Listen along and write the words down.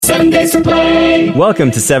7 Days to Play.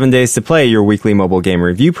 Welcome to 7 Days to Play, your weekly mobile game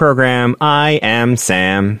review program. I am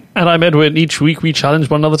Sam. And I'm Edwin. Each week we challenge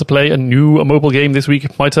one another to play a new mobile game. This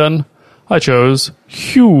week, my turn. I chose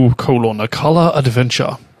Hue: A Color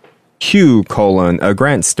Adventure. Hue: A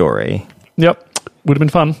Grant Story. Yep, would have been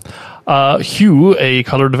fun. Hue: A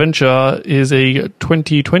Color Adventure is a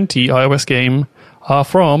 2020 iOS game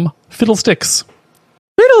from Fiddlesticks.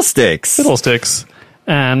 Fiddlesticks.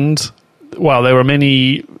 And, wow, there were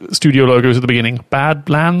many studio logos at the beginning.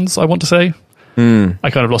 Badlands, I want to say. I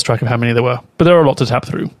kind of lost track of how many there were. But there are a lot to tap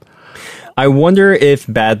through. I wonder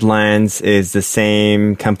if Badlands is the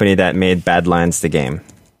same company that made Badlands the game.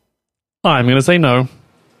 I'm going to say no.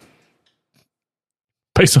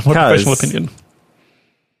 Based on my professional opinion.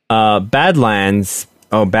 Badlands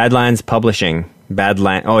Publishing.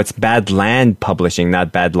 It's Badland Publishing,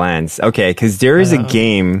 not Badlands. Okay, because there is a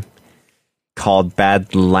game called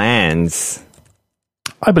Badlands.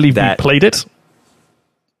 I believe we played it.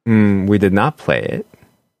 We did not play it.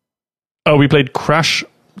 Oh, we played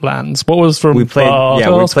Crashlands. What was from we played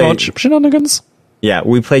Shenanigans? Yeah,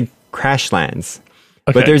 we played Crashlands.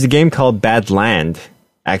 Okay. But there's a game called Badland,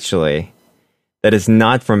 actually, that is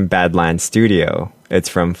not from Badland Studio. It's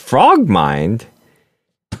from Frogmind.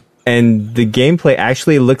 And the gameplay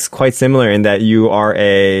actually looks quite similar in that you are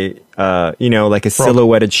like a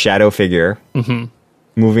silhouetted shadow figure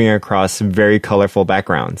moving across very colorful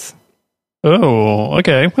backgrounds. Oh,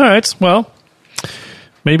 okay. All right. Well,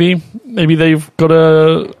 maybe they've got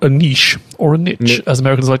a niche or a niche, as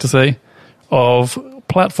Americans like to say, of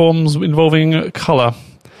platforms involving color.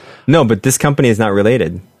 No, but this company is not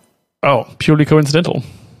related. Oh, purely coincidental.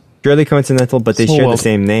 Purely coincidental, but they share the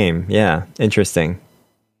same name. Yeah, interesting.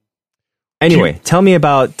 Anyway, tell me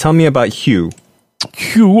about Hue.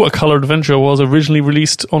 Hue: A Color Adventure was originally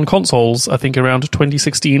released on consoles, I think around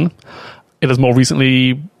 2016. It has more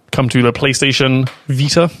recently come to the PlayStation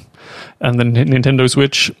Vita and the Nintendo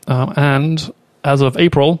Switch, and as of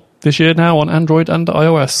April this year now on Android and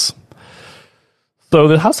iOS. So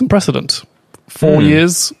it has some precedent. 4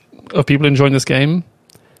 years of people enjoying this game.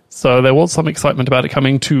 So there was some excitement about it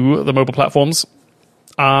coming to the mobile platforms,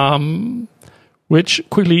 which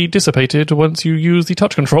quickly dissipated once you use the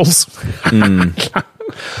touch controls.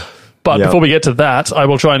 But before we get to that, I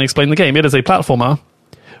will try and explain the game. It is a platformer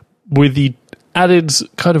with the added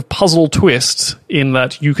kind of puzzle twist in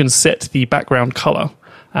that you can set the background color.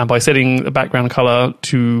 And by setting the background color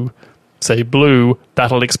to, say, blue,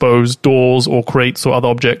 that'll expose doors or crates or other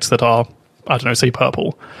objects that are, I don't know, say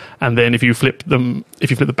purple. And then if you flip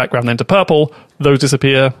the background then to purple, those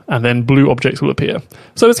disappear, and then blue objects will appear.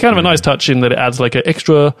 So it's kind of a nice touch in that it adds like an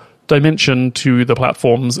extra dimension to the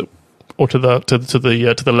platforms or to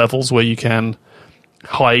the levels where you can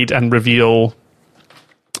hide and reveal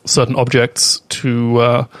certain objects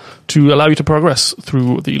to allow you to progress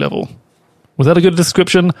through the level. Was that a good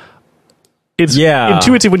description? It's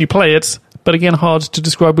intuitive when you play it, but again, hard to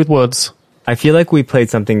describe with words. I feel like we played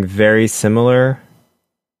something very similar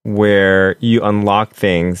where you unlock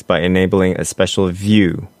things by enabling a special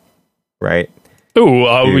view, right? Oh,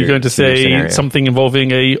 are we going to say something involving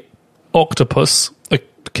a octopus, a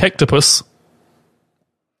cactopus?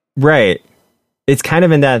 Right. It's kind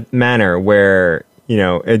of in that manner where,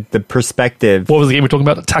 the perspective... What was the game we're talking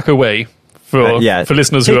about? Takeaway. For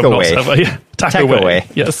listeners who have not... Takeaway.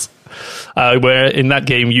 Yes. Where in that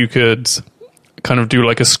game you could kind of do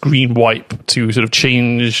like a screen wipe to sort of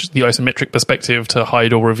change the isometric perspective to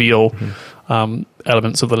hide or reveal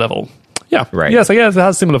elements of the level. Yeah. Right. Yes, I guess it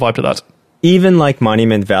has a similar vibe to that. Even like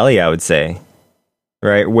Monument Valley, I would say.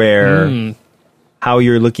 Right? Where how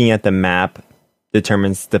you're looking at the map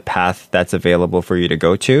determines the path that's available for you to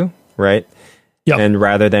go to, right? Yeah. And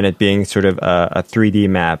rather than it being sort of a 3D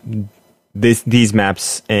map, these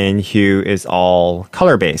maps in Hue is all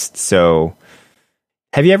color-based. So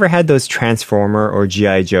have you ever had those Transformer or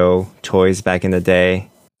G.I. Joe toys back in the day?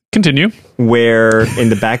 Continue. Where in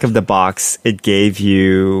the back of the box, it gave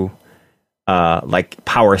you like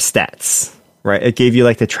power stats, right? It gave you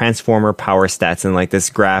like the Transformer power stats and like this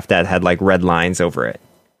graph that had like red lines over it,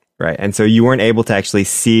 right? And so you weren't able to actually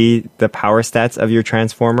see the power stats of your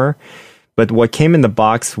Transformer. But what came in the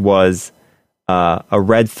box was a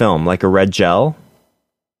red film, like a red gel.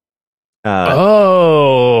 That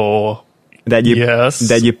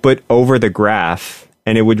you put over the graph,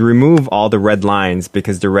 and it would remove all the red lines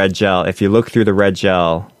because the red gel, if you look through the red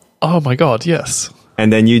gel... Oh my god, yes.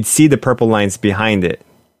 And then you'd see the purple lines behind it,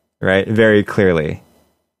 right? Very clearly.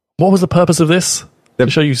 What was the purpose of this? To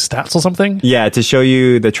show you stats or something? Yeah, to show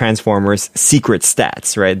you the Transformers' secret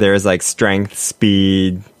stats, right? There's like strength,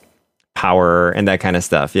 speed, power, and that kind of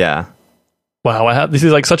stuff, yeah. Wow, this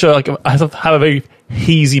is like such a I have a very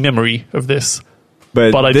hazy memory of this,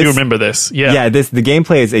 but I do remember this. Yeah, the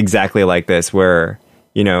gameplay is exactly like this, where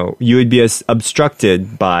you would be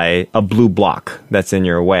obstructed by a blue block that's in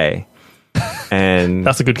your way, and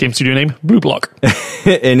that's a good game studio name, Blue Block,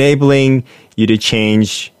 enabling you to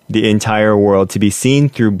change the entire world to be seen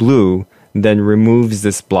through blue. Then removes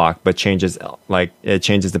this block, but changes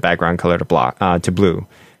the background color to blue,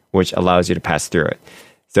 which allows you to pass through it.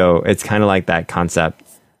 So it's kind of like that concept.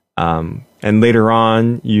 And later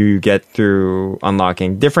on, you get through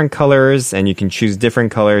unlocking different colors, and you can choose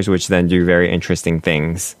different colors, which then do very interesting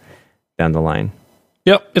things down the line.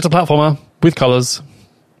 Yep, it's a platformer with colors.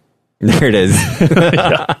 There it is.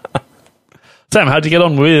 Sam, how'd you get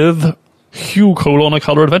on with Hue: A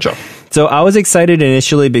Color Adventure? So I was excited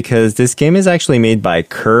initially because this game is actually made by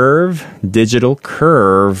Curve, Digital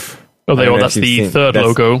Curve. Oh, that's the third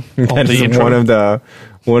logo. That is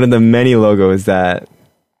one of the many logos that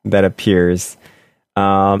appears.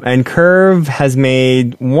 And Curve has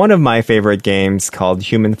made one of my favorite games called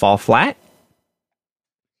Human Fall Flat.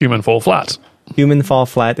 Human Fall Flat. Human Fall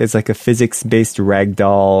Flat is like a physics-based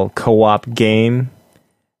ragdoll co-op game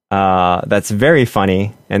that's very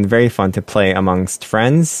funny and very fun to play amongst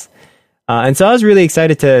friends. And so I was really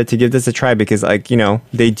excited to give this a try because,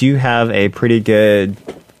 they do have a pretty good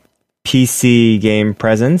PC game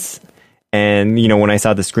presence. And, when I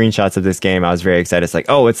saw the screenshots of this game, I was very excited. It's like,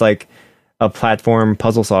 oh, it's like a platform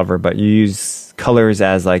puzzle solver, but you use colors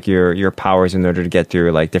as like your powers in order to get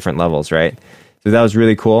through like different levels, right? So that was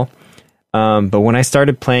really cool. But when I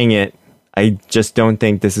started playing it, I just don't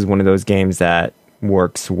think this is one of those games that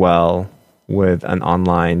works well with an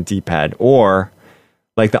online D-pad, or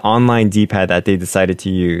like the online D-pad that they decided to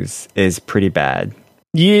use is pretty bad.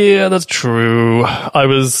 Yeah, that's true. I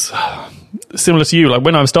was similar to you. Like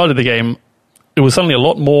when I started the game, it was suddenly a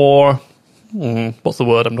lot more, what's the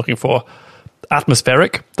word I'm looking for?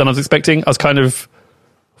 Atmospheric than I was expecting. I was kind of,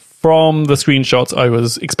 from the screenshots, I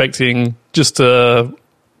was expecting just a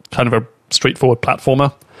kind of a straightforward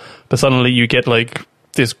platformer. But suddenly you get like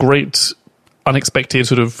this great, unexpected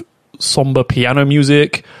sort of somber piano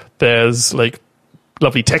music. There's like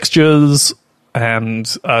lovely textures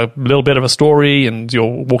and a little bit of a story, and you're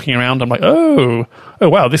walking around. I'm like, oh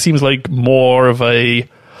wow, this seems like more of a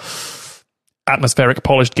atmospheric,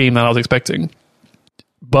 polished game than I was expecting.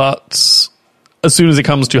 But as soon as it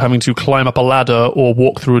comes to having to climb up a ladder or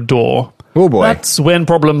walk through a door, oh boy, that's when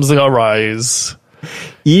problems arise.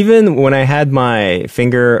 Even when I had my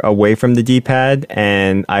finger away from the D-pad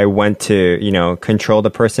and I went to, control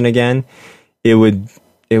the person again, it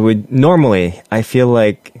would normally, I feel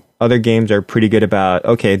like other games are pretty good about,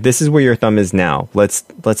 okay, this is where your thumb is now. Let's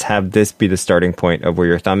have this be the starting point of where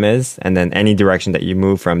your thumb is, and then any direction that you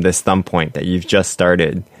move from this thumb point that you've just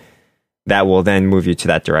started, that will then move you to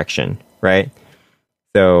that direction, right?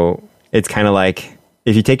 So it's kind of like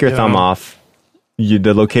if you take your thumb off,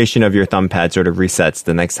 the location of your thumb pad sort of resets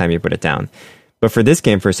the next time you put it down. But for this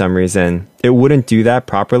game, for some reason, it wouldn't do that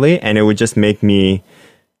properly, and it would just make me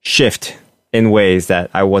shift in ways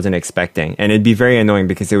that I wasn't expecting. And it'd be very annoying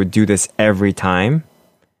because it would do this every time.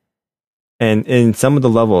 And in some of the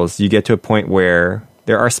levels, you get to a point where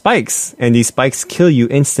there are spikes, and these spikes kill you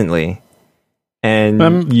instantly.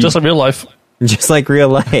 And just like real life. Just like real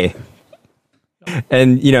life.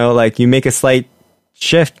 And, you make a slight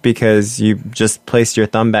shift because you just placed your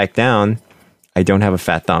thumb back down. I don't have a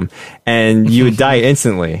fat thumb. And you would die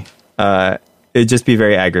instantly. It'd just be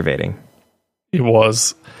very aggravating. It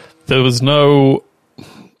was. There was no...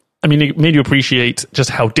 I mean, it made you appreciate just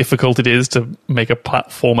how difficult it is to make a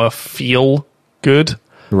platformer feel good.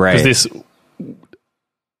 Right. Because this,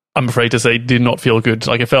 I'm afraid to say, did not feel good.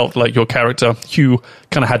 Like, it felt like your character, Hugh,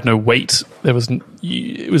 kind of had no weight. It was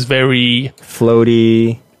very...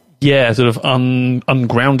 floaty. Yeah, sort of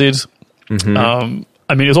ungrounded. Mm-hmm.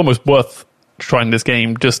 I mean, it was almost worth trying this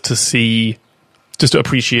game just to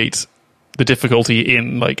appreciate the difficulty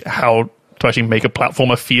in, like, how to actually make a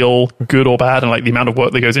platformer feel good or bad, and like the amount of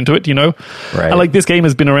work that goes into it, Right. And like this game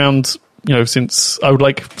has been around, since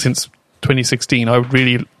 2016. I would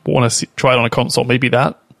really want to try it on a console. Maybe they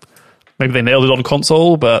nailed it on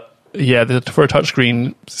console, but yeah, for a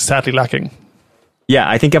touchscreen, sadly lacking. Yeah,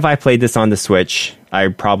 I think if I played this on the Switch, I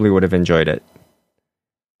probably would have enjoyed it.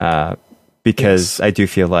 Because I do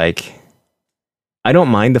feel like I don't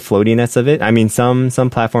mind the floatiness of it. I mean, some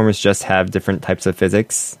platformers just have different types of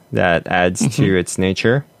physics that adds to its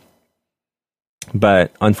nature.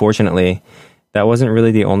 But unfortunately, that wasn't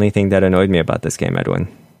really the only thing that annoyed me about this game,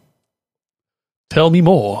 Edwin. Tell me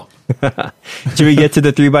more. Should we get to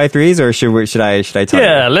the 3x3s, or should I talk?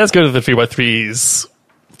 Yeah, let's go to the 3x3s.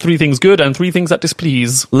 3 things good and 3 things that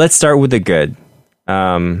displease. Let's start with the good.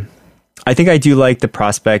 I think I do like the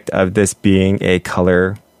prospect of this being a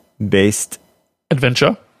color-based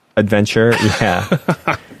Adventure. Yeah.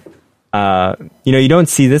 You don't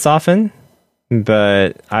see this often,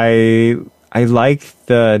 but I like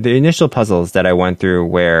the initial puzzles that I went through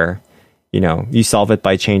where, you solve it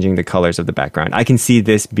by changing the colors of the background. I can see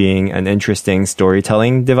this being an interesting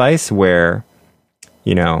storytelling device where,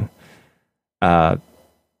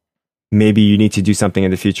 maybe you need to do something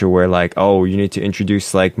in the future where you need to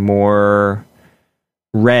introduce more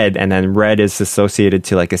red, and then red is associated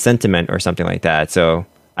to a sentiment or something like that. So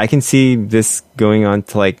I can see this going on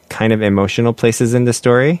to kind of emotional places in the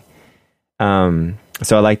story. So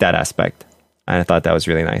I like that aspect. And I thought that was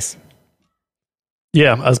really nice.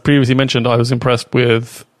 Yeah, as previously mentioned, I was impressed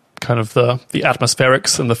with kind of the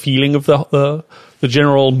atmospherics and the feeling of the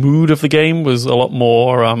general mood of the game was a lot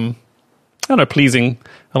more pleasing,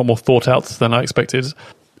 a lot more thought out than I expected.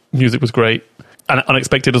 Music was great and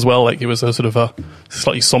unexpected as well. It was a sort of a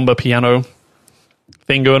slightly somber piano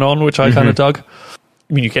thing going on, which I kind of dug.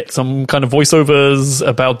 I mean, you get some kind of voiceovers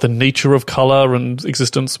about the nature of color and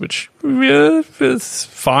existence, which is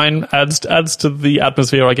fine, adds to the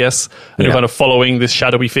atmosphere, I guess. And you're kind of following this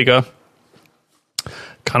shadowy figure.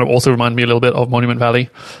 Kind of also reminded me a little bit of Monument Valley.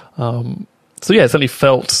 So yeah, it certainly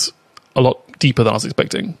felt a lot deeper than I was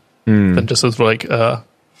expecting than just sort of a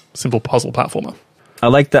simple puzzle platformer.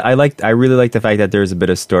 I really like the fact that there's a bit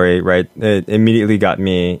of story, right? It immediately got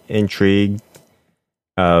me intrigued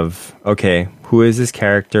of, okay, who is this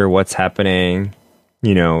character? What's happening?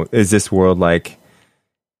 Is this world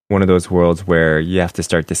one of those worlds where you have to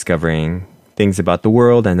start discovering things about the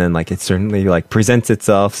world, and then it certainly presents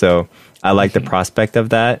itself. So I like the prospect of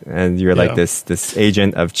that. And you're this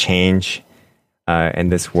agent of change in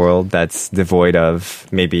this world that's devoid of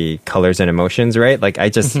maybe colors and emotions, right? I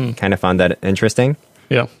just kind of found that interesting.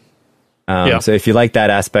 Yeah. So if you like that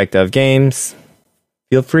aspect of games,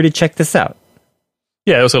 feel free to check this out.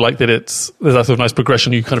 Yeah, I also like that there's that sort of nice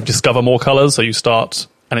progression. You kind of discover more colors. So you start,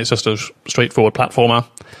 and it's just a straightforward platformer,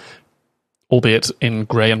 albeit in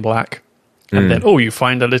gray and black. And then, you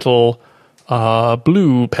find a little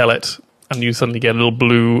blue pellet, and you suddenly get a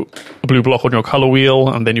blue block on your color wheel,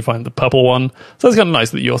 and then you find the purple one. So it's kind of nice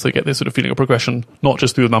that you also get this sort of feeling of progression, not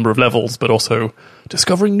just through the number of levels, but also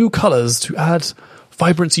discovering new colors to add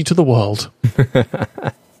vibrancy to the world.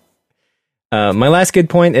 My last good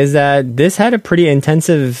point is that this had a pretty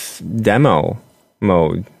intensive demo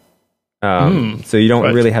mode. So you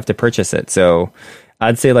don't really have to purchase it. So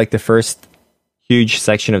I'd say the first huge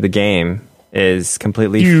section of the game is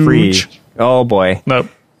completely free. Oh boy. Nope.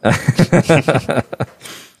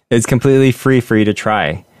 It's completely free for you to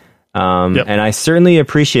try. And I certainly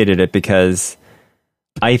appreciated it because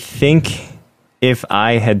I think if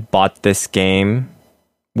I had bought this game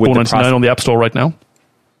with $4.99 on the App Store right now.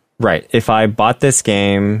 Right. If I bought this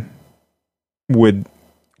game with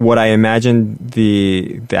what I imagined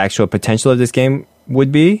the actual potential of this game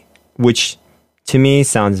would be, which to me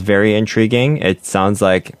sounds very intriguing. It sounds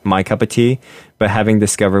like my cup of tea, but having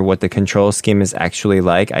discovered what the control scheme is actually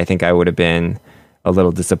like, I think I would have been a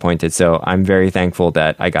little disappointed. So I'm very thankful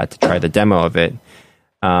that I got to try the demo of it,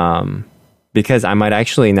 because I might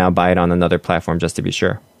actually now buy it on another platform just to be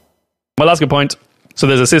sure. My last good point. So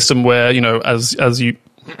there's a system where, as you...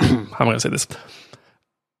 how am I going to say this?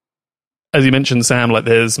 As you mentioned, Sam,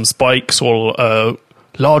 there's some spikes or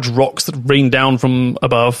large rocks that rain down from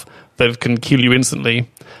above that can kill you instantly.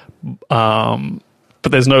 But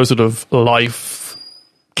there's no sort of life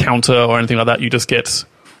counter or anything like that. You just get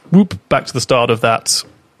back to the start of that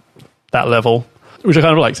level, which I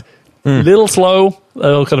kind of liked. A little slow,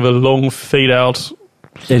 kind of a long fade out,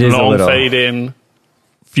 it is long fade in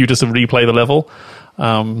for you just to replay the level.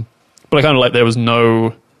 But I kind of like there was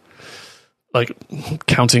no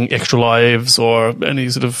counting extra lives or any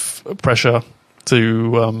sort of pressure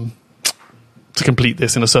to complete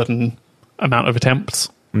this in a certain amount of attempts.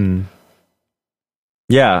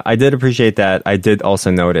 Yeah, I did appreciate that. I did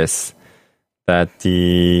also notice that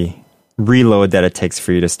the reload that it takes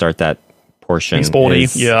for you to start that portion is sporty.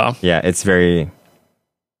 Yeah, it's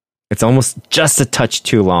almost just a touch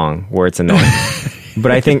too long where it's annoying.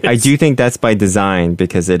 But I do think that's by design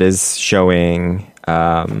because it is showing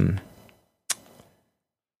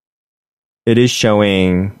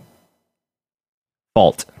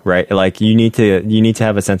fault, right? You need to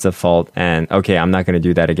have a sense of fault, and okay, I'm not going to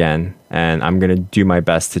do that again, and I'm going to do my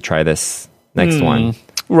best to try this next one.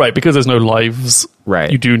 Right, because there's no lives. Right,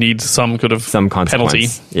 you do need some kind of penalty.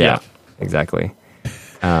 Yeah, exactly.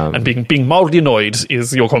 And being mildly annoyed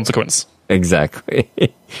is your consequence. Exactly.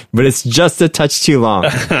 But it's just a touch too long.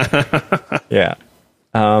 Yeah.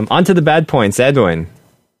 On to the bad points, Edwin.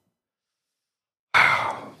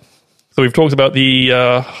 So we've talked about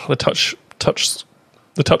the touch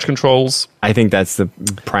controls. I think that's the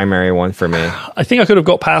primary one for me. I think I could have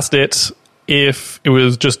got past it if it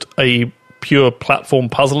was just a pure platform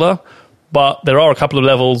puzzler, but there are a couple of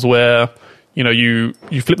levels where you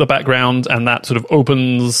flip the background and that sort of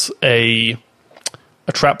opens a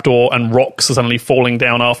trapdoor and rocks are suddenly falling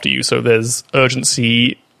down after you. So there's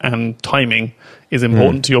urgency and timing is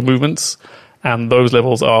important to your movements, and those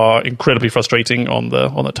levels are incredibly frustrating on the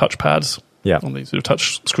touchpads. Yeah, on these sort of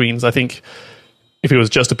touch screens. I think if it was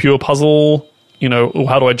just a pure puzzle,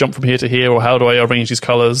 how do I jump from here to here, or how do I arrange these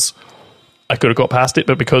colors, I could have got past it.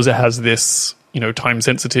 But because it has this time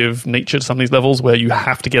sensitive nature to some of these levels where you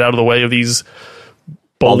have to get out of the way of these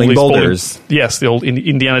boulders. Yes, the old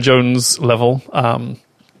Indiana Jones level.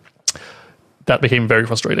 That became very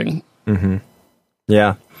frustrating. Mm-hmm.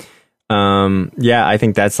 Yeah. I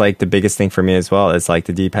think that's like the biggest thing for me as well. It's like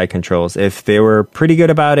the D-pad controls. If they were pretty good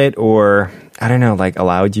about it, or I don't know, like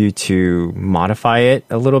allowed you to modify it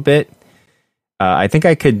a little bit, I think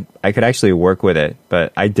I could actually work with it.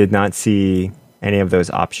 But I did not see any of those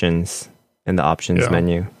options in the options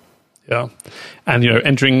menu. Yeah. And,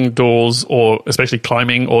 entering doors, or especially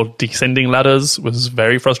climbing or descending ladders, was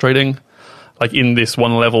very frustrating. Like in this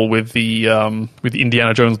one level with the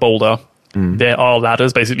Indiana Jones boulder, there are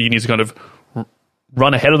ladders. Basically, you need to kind of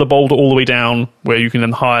run ahead of the boulder all the way down, where you can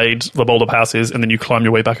then hide the boulder passes, and then you climb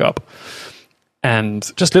your way back up. And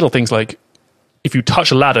just little things like, if you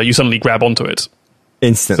touch a ladder, you suddenly grab onto it.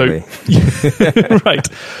 Instantly. So, right.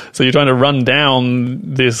 So you're trying to run down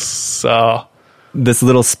this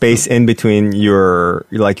little space in between your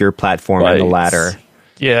platform and the ladder.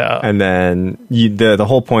 Yeah. And then the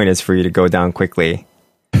whole point is for you to go down quickly.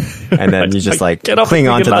 And then you just cling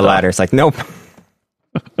onto the ladder. It's like, nope.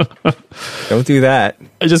 Don't do that.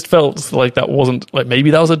 I just felt like that wasn't, like,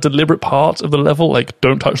 maybe that was a deliberate part of the level. Like,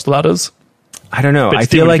 don't touch the ladders. I don't know. But I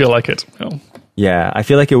feel like it. Yeah, I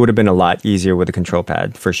feel like it would have been a lot easier with a control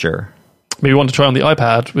pad, for sure. Maybe you want to try on the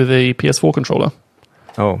iPad with a PS4 controller.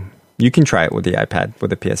 Oh, you can try it with the iPad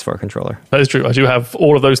with a PS4 controller. That is true. I do have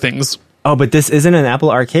all of those things. Oh, but this isn't an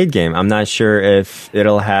Apple Arcade game. I'm not sure if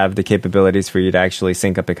it'll have the capabilities for you to actually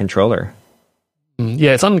sync up a controller.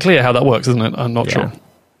 Yeah, it's unclear how that works, isn't it? I'm not sure.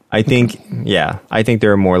 I think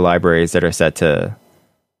there are more libraries that are set to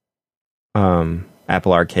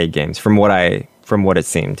Apple Arcade games from what it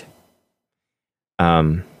seemed.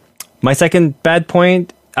 My second bad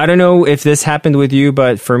point, I don't know if this happened with you,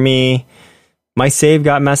 but for me, my save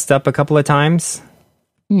got messed up a couple of times.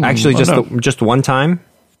 Actually, just one time.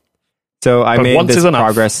 So I made this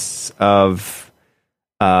progress of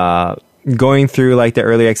going through like the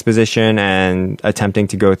early exposition and attempting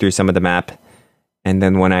to go through some of the map. And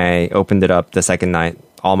then when I opened it up the second night,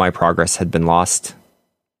 all my progress had been lost.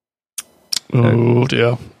 Oh,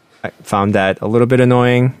 dear. I found that a little bit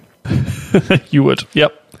annoying. You would.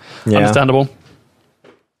 Yep. Yeah. Understandable.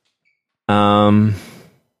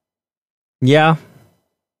 Yeah.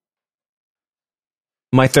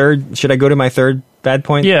 Should I go to my third bad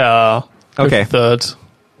point? Yeah. Okay. Third.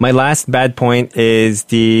 My last bad point is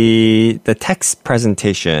the text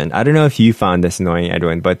presentation. I don't know if you found this annoying,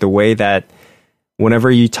 Edwin, but the way that whenever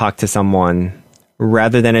you talk to someone,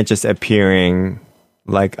 rather than it just appearing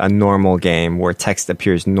like a normal game where text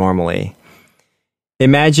appears normally,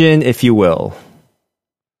 imagine, if you will,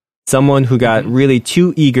 someone who got really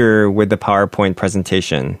too eager with the PowerPoint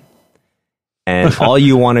presentation. And all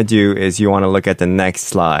you want to do is you want to look at the next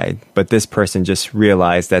slide. But this person just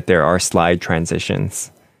realized that there are slide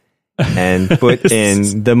transitions and put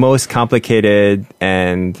in the most complicated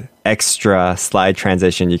and extra slide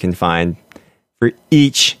transition you can find for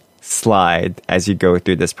each slide as you go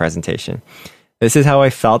through this presentation. This is how I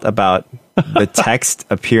felt about the text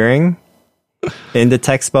appearing in the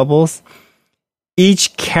text bubbles.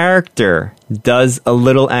 Each character does a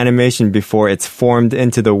little animation before it's formed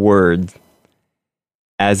into the word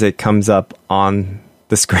as it comes up on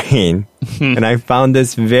the screen. And I found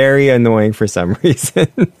this very annoying for some reason.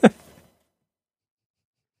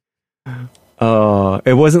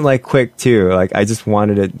 It wasn't like quick too. Like I just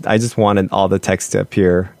wanted all the text to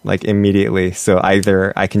appear like immediately. So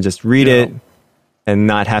either I can just read it and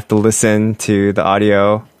not have to listen to the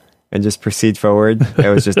audio and just proceed forward. It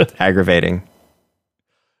was just aggravating.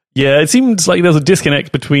 Yeah, it seemed like there was a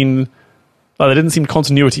disconnect between... there didn't seem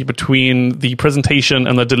continuity between the presentation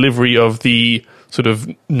and the delivery of the sort of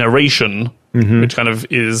narration, which kind of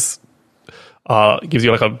is... gives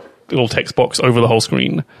you like a little text box over the whole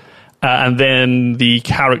screen. and then the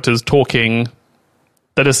characters talking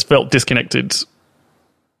that has felt disconnected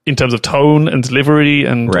in terms of tone and delivery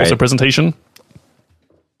and also presentation.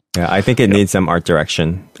 Yeah, I think it needs some art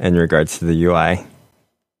direction in regards to the UI.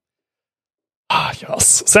 Ah,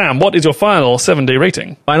 yes. Sam, what is your final 7-day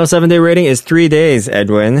rating? Final 7-day rating is 3 days,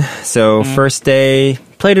 Edwin. So first day,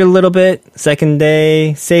 played it a little bit. Second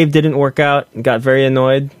day, save didn't work out. Got very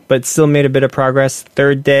annoyed, but still made a bit of progress.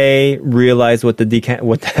 Third day, realized what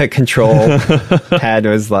the control pad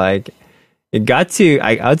was like. It got to,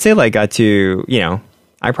 I would say got to,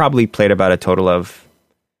 I probably played about a total of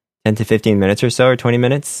 10 to 15 minutes or so, or 20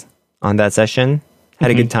 minutes on that session.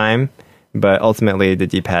 Had a good time, but ultimately the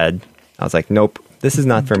D-pad, I was like, nope, this is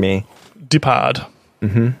not for me. D-pad.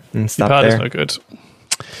 And stop D-pad there. is no good.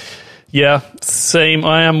 Yeah, same.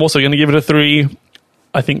 I am also going to give it a 3.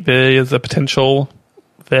 I think there's a potential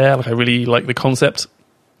there. Like, I really like the concept.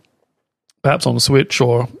 Perhaps on Switch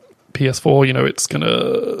or PS4, it's going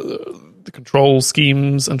to... The control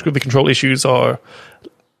schemes and the control issues are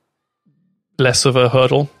less of a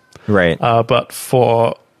hurdle. Right. But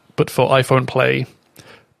for iPhone play,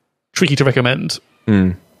 tricky to recommend.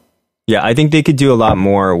 Yeah, I think they could do a lot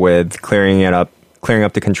more with clearing up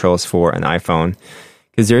the controls for an iPhone,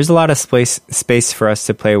 because there's a lot of space for us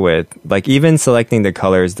to play with. Like, even selecting the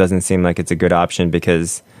colors doesn't seem like it's a good option,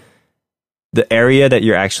 because the area that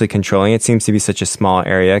you're actually controlling, it seems to be such a small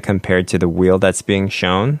area compared to the wheel that's being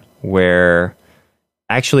shown, where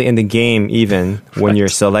actually in the game, even when you're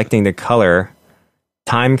selecting the color,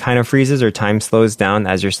 time kind of freezes or time slows down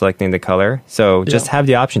as you're selecting the color. So just have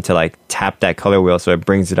the option to like tap that color wheel so it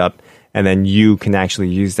brings it up, and then you can actually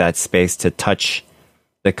use that space to touch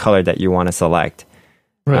the color that you want to select.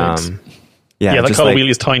 Right. The color wheel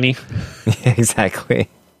is tiny. Exactly.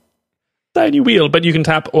 Tiny wheel, but you can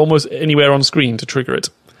tap almost anywhere on screen to trigger it.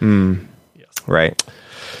 Yes. Right.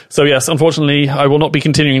 So yes, unfortunately, I will not be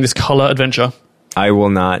continuing this color adventure. I will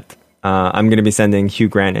not. I'm going to be sending Hugh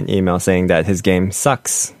Grant an email saying that his game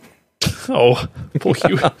sucks. Oh, poor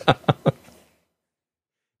Hugh.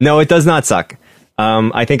 No, it does not suck.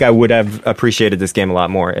 I think I would have appreciated this game a lot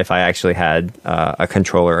more if I actually had a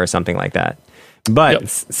controller or something like that. But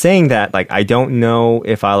saying that, like, I don't know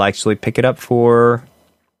if I'll actually pick it up for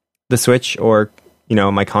the Switch or,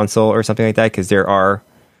 my console or something like that, because there are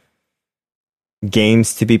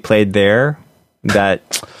games to be played there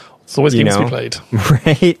that... It's always games to be played.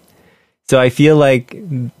 Right? So I feel like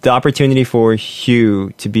the opportunity for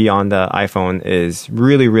Hugh to be on the iPhone is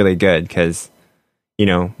really, really good, because,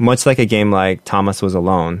 much like a game like Thomas Was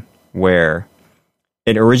Alone, where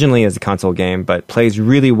it originally is a console game, but plays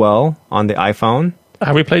really well on the iPhone.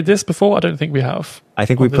 Have we played this before? I don't think we have. I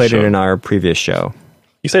think we played it in our previous show.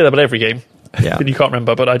 You say that about every game. Yeah. You can't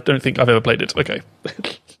remember, but I don't think I've ever played it. Okay.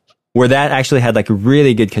 Where that actually had like a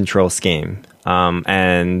really good control scheme.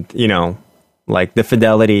 And, like the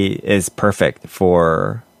fidelity is perfect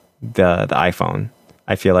for the iPhone.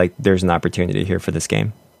 I feel like there's an opportunity here for this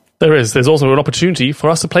game. There is. There's also an opportunity for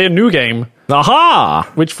us to play a new game. Aha!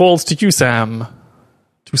 Which falls to you, Sam,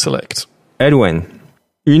 to select. Edwin,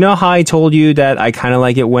 you know how I told you that I kind of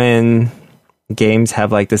like it when games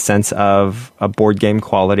have like the sense of a board game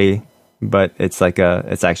quality, but it's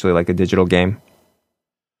actually like a digital game?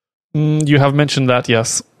 You have mentioned that,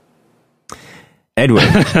 yes. Edwin,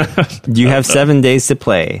 you have 7 days to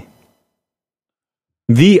play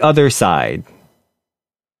The Other Side.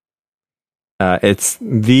 It's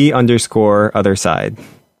 _other side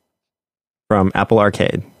from Apple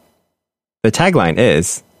Arcade. The tagline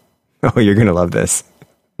is, oh, you're going to love this.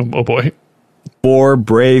 Oh boy. For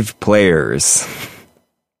brave players.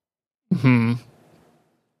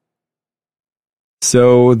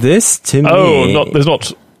 So this to me... Oh, there's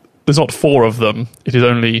not 4 of them.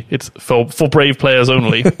 It's for brave players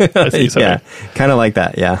only. I see. Yeah, kind of like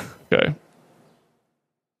that, yeah. Okay.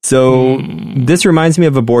 So this reminds me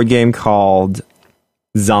of a board game called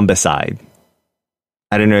Zombicide.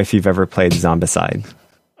 I don't know if you've ever played Zombicide.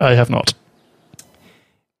 I have not.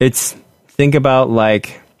 Think about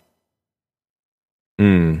like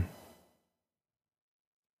you're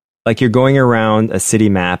going around a city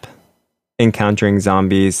map encountering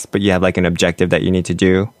zombies, but you have like an objective that you need to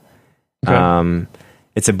do. Okay.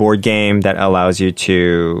 It's a board game that allows you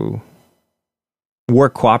to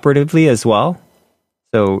work cooperatively as well.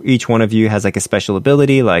 So each one of you has like a special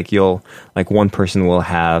ability. Like one person will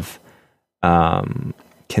have,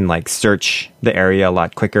 can like search the area a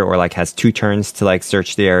lot quicker, or like has 2 turns to like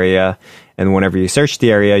search the area. And whenever you search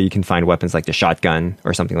the area, you can find weapons like the shotgun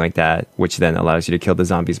or something like that, which then allows you to kill the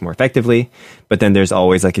zombies more effectively. But then there's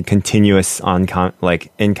always like a continuous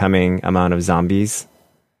incoming amount of zombies.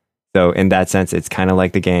 So in that sense, it's kind of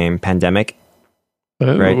like the game Pandemic.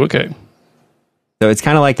 Oh, right? Okay. So it's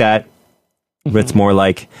kind of like that, but it's more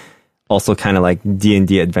like also kind of like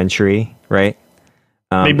D&D adventure-y, right?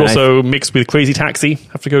 Maybe also mixed with Crazy Taxi.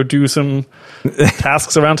 Have to go do some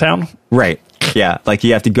tasks around town. Right. Yeah. Like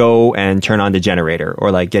you have to go and turn on the generator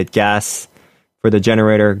or like get gas for the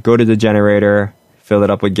generator, go to the generator, fill it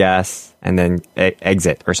up with gas, and then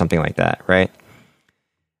exit or something like that, right?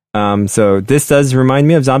 So this does remind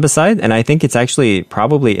me of Zombicide, and I think it's actually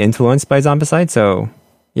probably influenced by Zombicide. So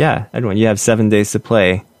yeah, Edwin, you have 7 days to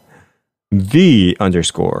play the_other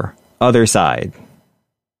side.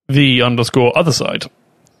 The_other side.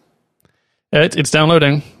 It's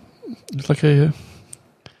downloading. It's like a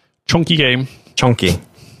chunky game. Chunky.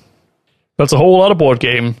 That's a whole lot of board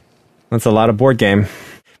game. That's a lot of board game.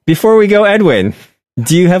 Before we go, Edwin,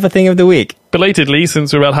 do you have a thing of the week? Belatedly,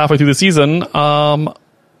 since we're about halfway through the season,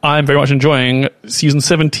 I'm very much enjoying season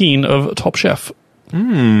 17 of Top Chef.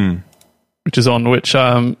 Which is on, which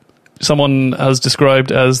someone has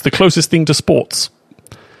described as the closest thing to sports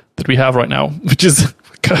that we have right now, which is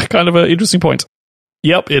kind of an interesting point.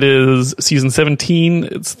 Yep, it is season 17.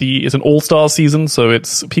 It's an all-star season, so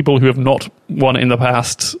it's people who have not won in the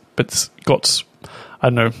past, but got, I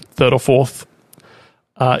don't know, third or fourth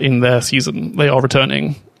in their season. They are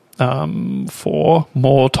returning for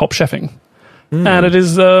more Top Chefing. And it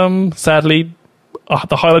is, sadly,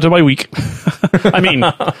 the highlight of my week. I mean,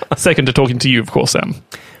 second to talking to you, of course, Sam.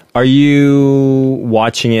 Are you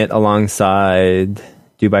watching it alongside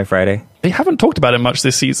Dubai Friday? They haven't talked about it much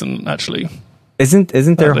this season, actually.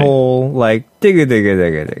 Isn't their whole like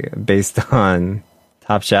digga based on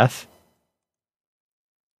Top Chef?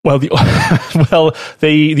 Well,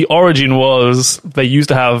 the origin was they used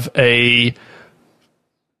to have a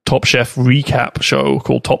Top Chef recap show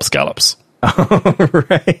called Top Scallops. Oh,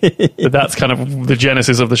 right. But that's kind of the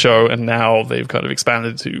genesis of the show, and now they've kind of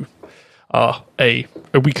expanded to a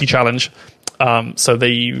weekly challenge. So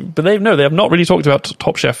they have not really talked about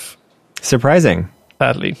Top Chef. Surprising.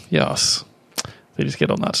 Sadly, yes. They just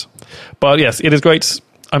get on that. But yes, it is great.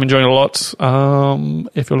 I'm enjoying it a lot.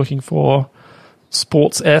 If you're looking for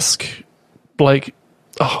sports-esque, like,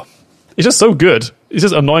 it's just so good. It's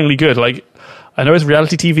just annoyingly good. Like, I know it's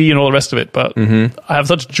reality TV and all the rest of it, but I have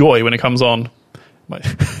such joy when it comes on.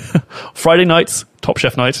 Friday nights, Top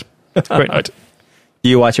Chef night. Great night. Do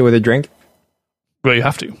you watch it with a drink? Well, you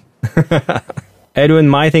have to. Edwin,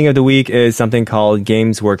 my thing of the week is something called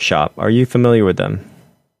Games Workshop. Are you familiar with them?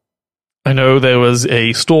 I know there was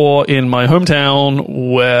a store in my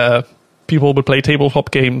hometown where people would play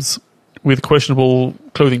tabletop games with questionable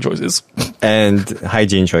clothing choices. And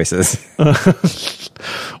hygiene choices.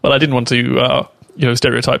 Well, I didn't want to,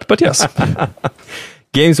 stereotype, but yes.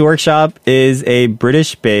 Games Workshop is a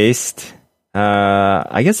British-based,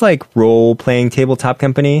 I guess like role-playing tabletop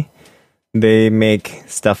company. They make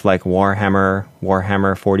stuff like Warhammer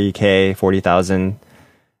 40K, 40,000,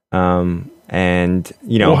 and,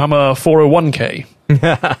 Warhammer 401k.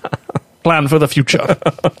 Plan for the future.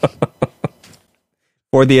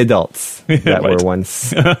 For the adults that Right.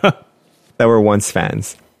 were once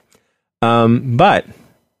fans. But,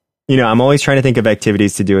 I'm always trying to think of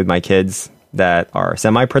activities to do with my kids that are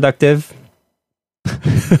semi-productive.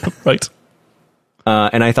 Right.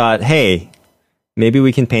 And I thought, hey, maybe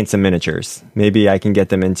we can paint some miniatures. Maybe I can get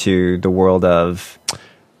them into the world of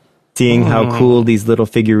seeing how cool these little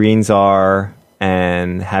figurines are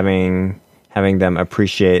and having them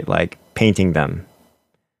appreciate like painting them.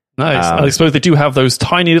 Nice. I suppose they do have those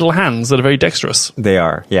tiny little hands that are very dexterous. They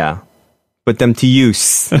are, yeah. Put them to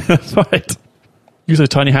use. Right. Use those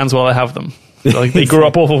tiny hands while I have them. Like they grow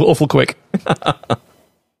up awful quick.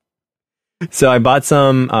 So I bought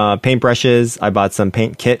some paintbrushes, I bought some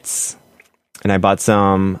paint kits, and I bought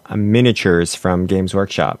some miniatures from Games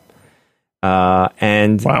Workshop.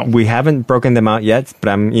 And Wow. we haven't broken them out yet, but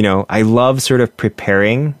I love sort of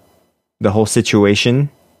preparing the whole situation.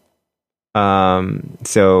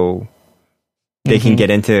 So they can get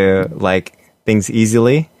into like things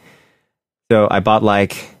easily. So I bought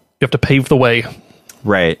like... You have to pave the way.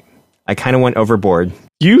 Right. I kind of went overboard.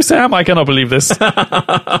 You, Sam? I cannot believe this.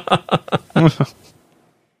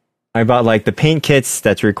 I bought like the paint kits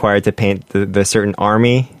that's required to paint the certain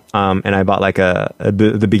army. And I bought like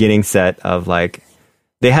the beginning set of like,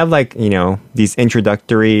 they have like, these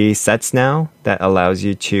introductory sets now that allows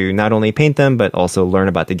you to not only paint them, but also learn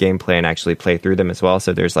about the gameplay and actually play through them as well.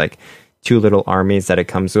 So there's like 2 little armies that it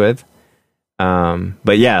comes with.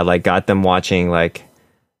 But yeah, like got them watching like,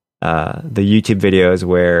 the YouTube videos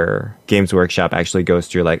where Games Workshop actually goes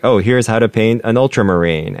through like, oh, here's how to paint an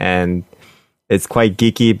Ultramarine. And it's quite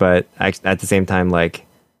geeky, but at the same time, like,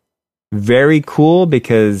 very cool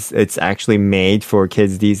because it's actually made for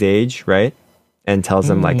kids these age, right? And tells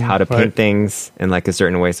them like how to paint things in like a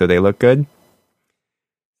certain way so they look good.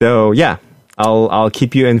 So yeah, I'll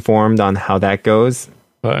keep you informed on how that goes.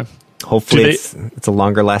 Right. Hopefully it's a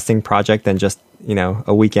longer lasting project than just,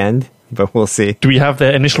 a weekend, but we'll see. Do we have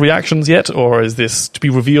their initial reactions yet, or is this to be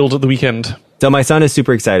revealed at the weekend? So my son is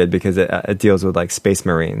super excited because it deals with like Space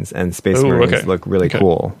Marines, and Space Marines look really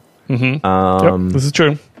cool. Mm-hmm. This is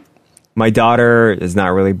true. My daughter is not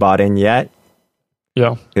really bought in yet.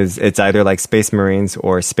 Yeah. Because it's either like Space Marines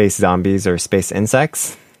or Space Zombies or Space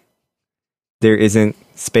Insects. There isn't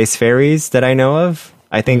Space Fairies that I know of.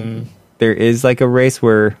 I think there is like a race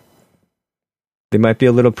where they might be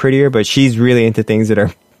a little prettier, but she's really into things that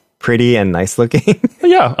are pretty and nice looking.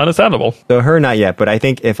 Yeah, understandable. So her not yet, but I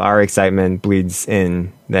think if our excitement bleeds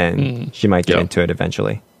in, then she might get into it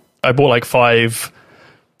eventually. I bought like a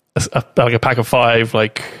pack of 5,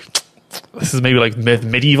 like this is maybe like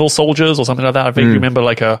medieval soldiers or something like that. I vaguely remember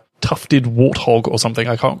like a tufted warthog or something.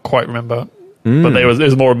 I can't quite remember, but it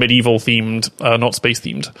was more medieval themed, not space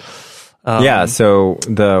themed. So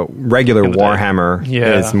the regular Warhammer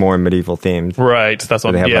is more medieval themed. Right, that's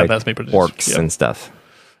what. That's maybe orcs and stuff.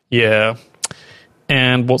 Yeah,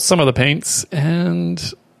 and bought some of the paints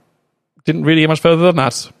and didn't really get much further than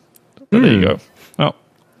that. But there you go. Oh.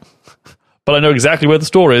 But I know exactly where the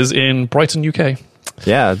store is in Brighton, UK.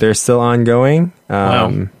 Yeah, they're still ongoing.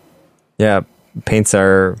 Wow. Yeah, paints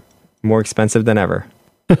are more expensive than ever.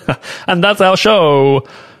 And that's our show.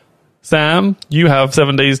 Sam, you have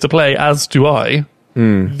 7 days to play, as do I.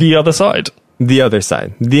 The other side. The other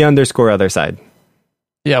side. The _other side.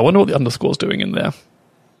 Yeah, I wonder what the underscore's doing in there.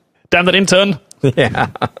 Damn that intern. Yeah.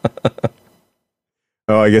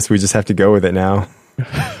 Oh, I guess we just have to go with it now.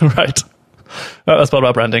 Right. That's part of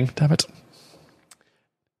our branding. Damn it.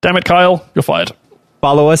 Damn it, Kyle. You're fired.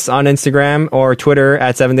 Follow us on Instagram or Twitter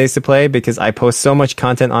at 7 Days to Play because I post so much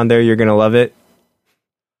content on there. You're going to love it.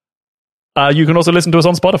 You can also listen to us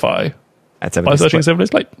on Spotify at 7 by searching 7 Days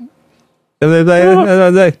Play. 7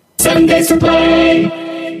 Days Play. 7 Days to Play.